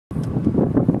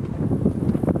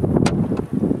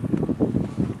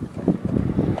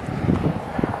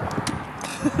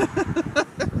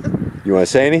You want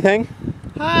to say anything?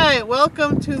 Hi,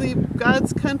 welcome to the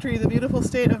God's country, the beautiful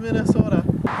state of Minnesota.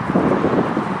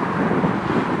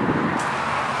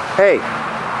 Hey.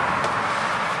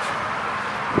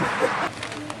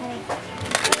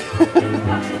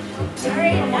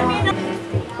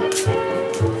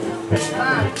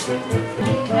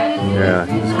 Yeah,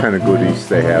 it's kind of goodies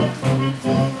they have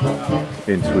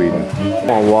in Sweden.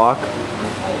 Want to walk?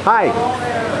 Hi.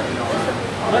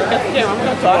 Yeah, I'm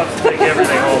gonna talk. Take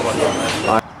everything home with them.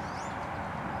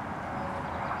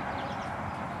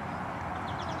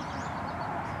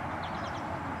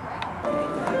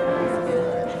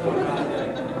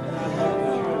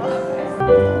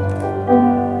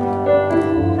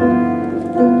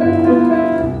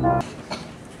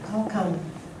 Welcome.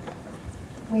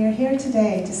 We are here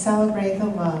today to celebrate the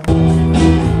love.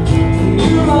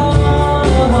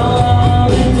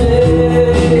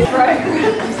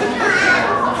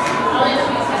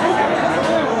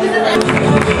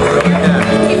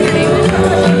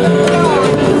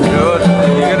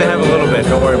 You're gonna have a little bit,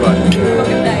 don't worry about it.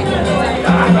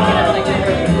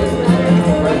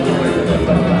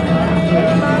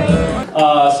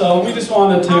 So we just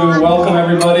wanted to welcome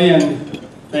everybody and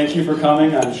thank you for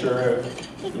coming. I'm sure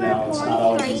it's not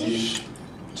always easy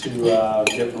to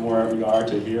get from wherever you are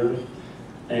to here.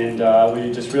 And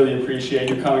we just really appreciate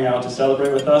you coming out to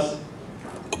celebrate with us.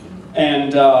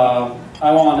 And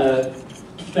I want to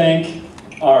thank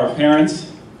our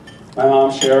parents, my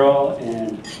mom Cheryl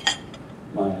and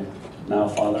my now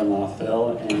father-in-law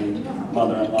Phil and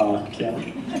mother-in-law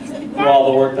Kim for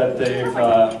all the work that they've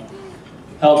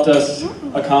helped us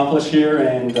accomplish here,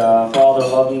 and for all their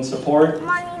love and support.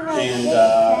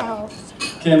 And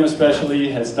Kim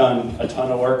especially has done a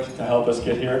ton of work to help us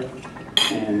get here.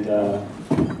 And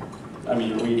I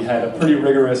mean, we had a pretty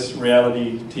rigorous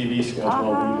reality TV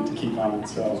schedule we needed to keep on,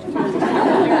 so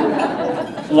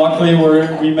luckily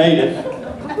we made it.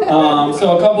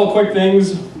 So a couple of quick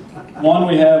things. One,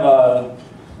 we have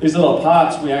these little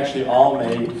pots we actually all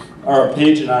made, or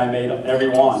Paige and I made every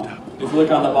one. If you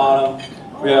look on the bottom,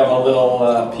 we have a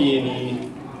little P&E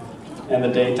and the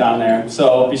date on there.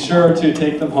 So be sure to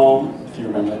take them home if you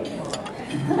remember it.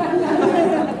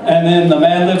 And then the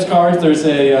Mad Libs cards, there's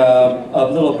a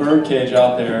little bird cage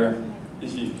out there.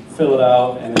 If you fill it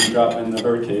out and then you drop it in the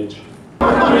bird cage.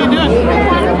 What are you doing?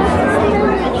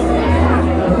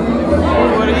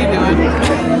 What are you doing?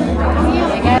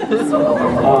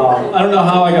 I don't know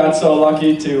how I got so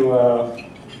lucky to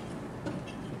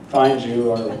find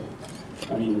you, or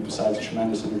I mean, besides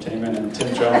tremendous entertainment and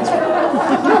Tim Jones.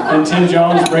 And Tim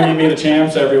Jones bringing me the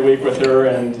champs every week with her,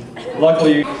 and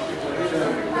luckily...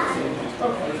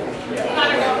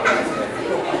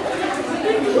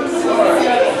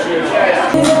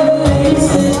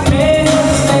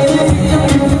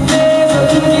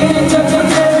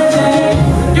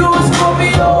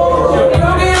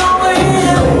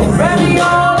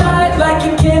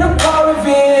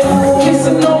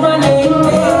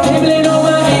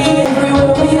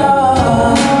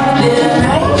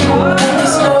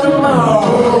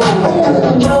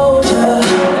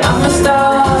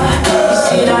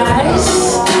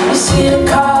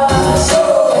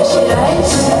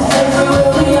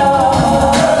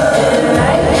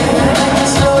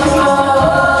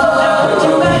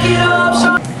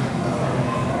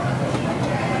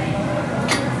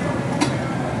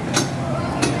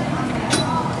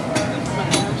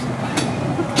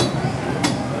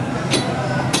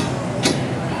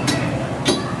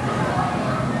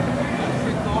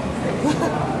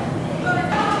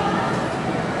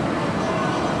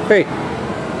 Hey.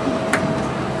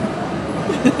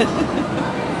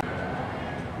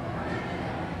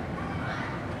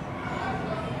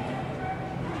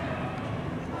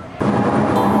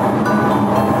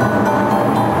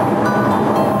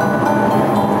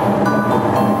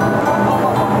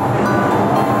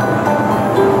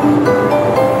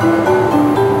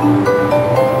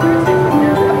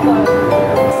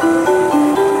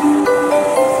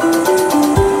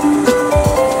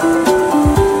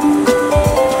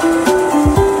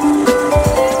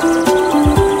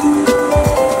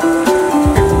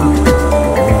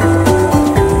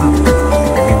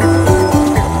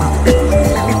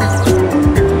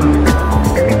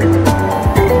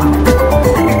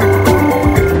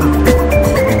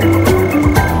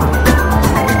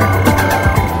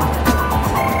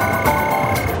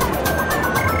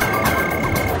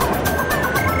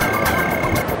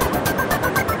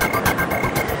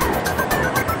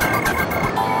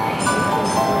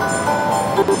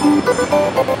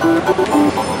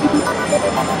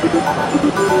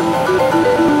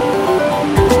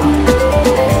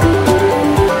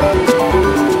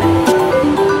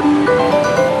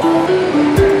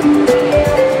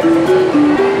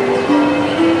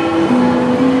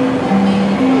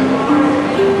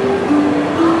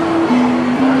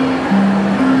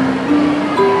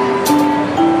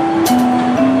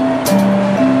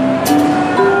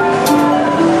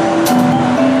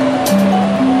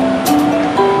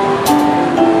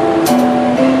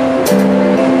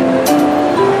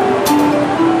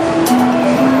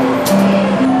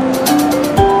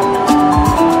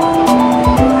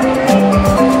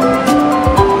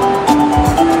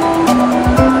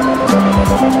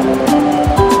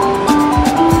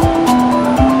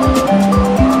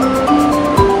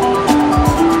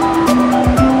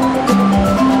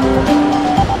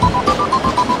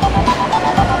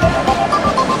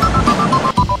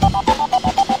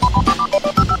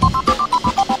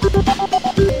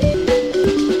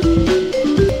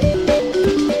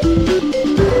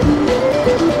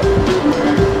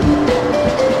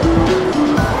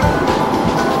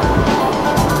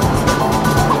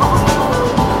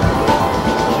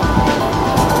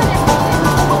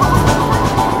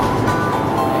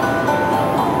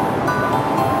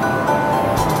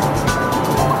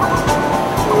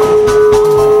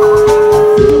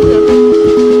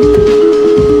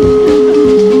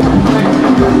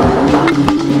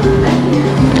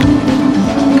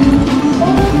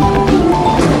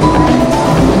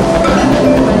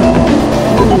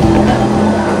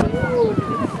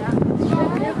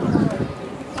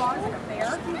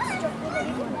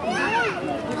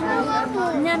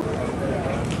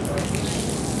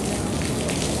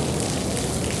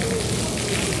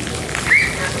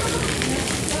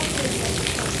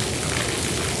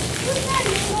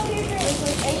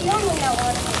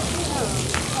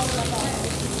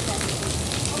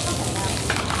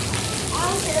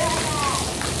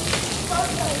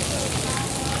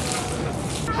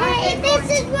 Hey, this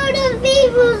is where the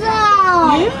beavers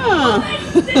are! Yeah.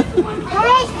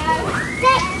 Hey,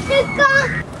 that's the gun!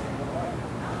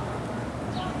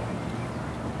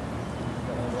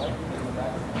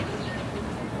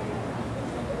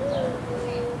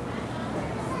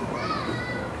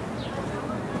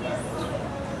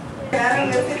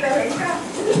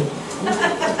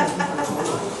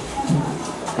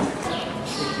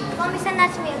 Mommy, send that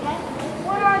to me, okay?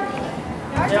 What are they?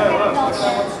 They're $200.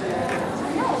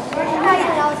 No, they're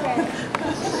 $200.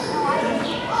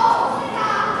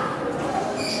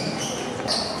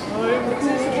 What's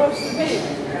it supposed to be?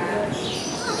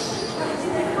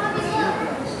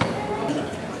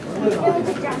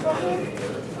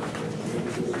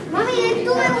 Mommy, let's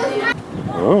do it with my...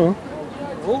 Oh.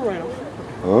 All right.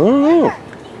 Oh.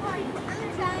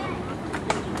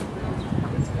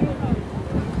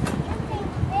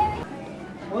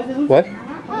 What?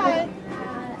 Hi.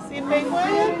 See a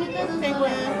penguin?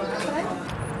 Penguin.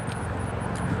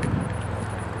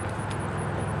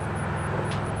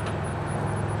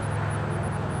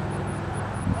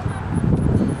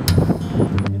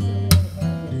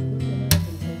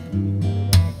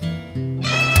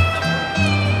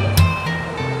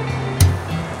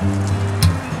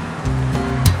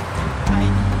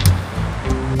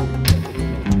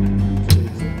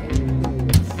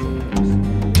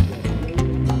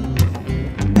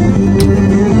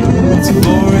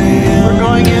 We're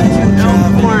going into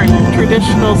Elkhorn,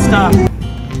 traditional stuff.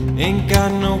 Ain't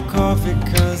got no coffee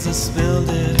cause I spilled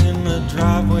it in the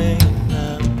driveway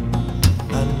now.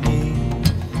 I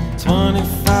need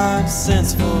 25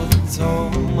 cents for the toll.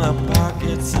 My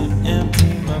pockets are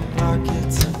empty, my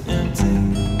pockets are empty.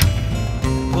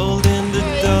 Pulled in the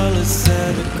dollar,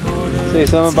 said a quarter. Say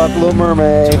something about the Little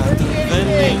Mermaid. Tried the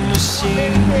vending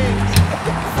machine.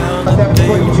 Found that they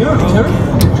were broken.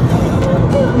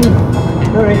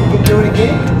 Alright, you can do it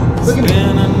again? Look at me.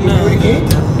 You do it again?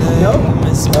 No?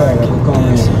 Alright, we'll go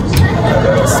in.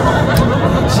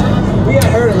 We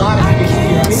have heard a lot of things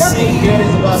here. I mean, nothing good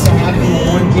is about to happen when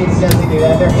one kid says to do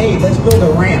that. They're, hey, let's build a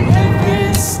ramp.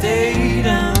 Every state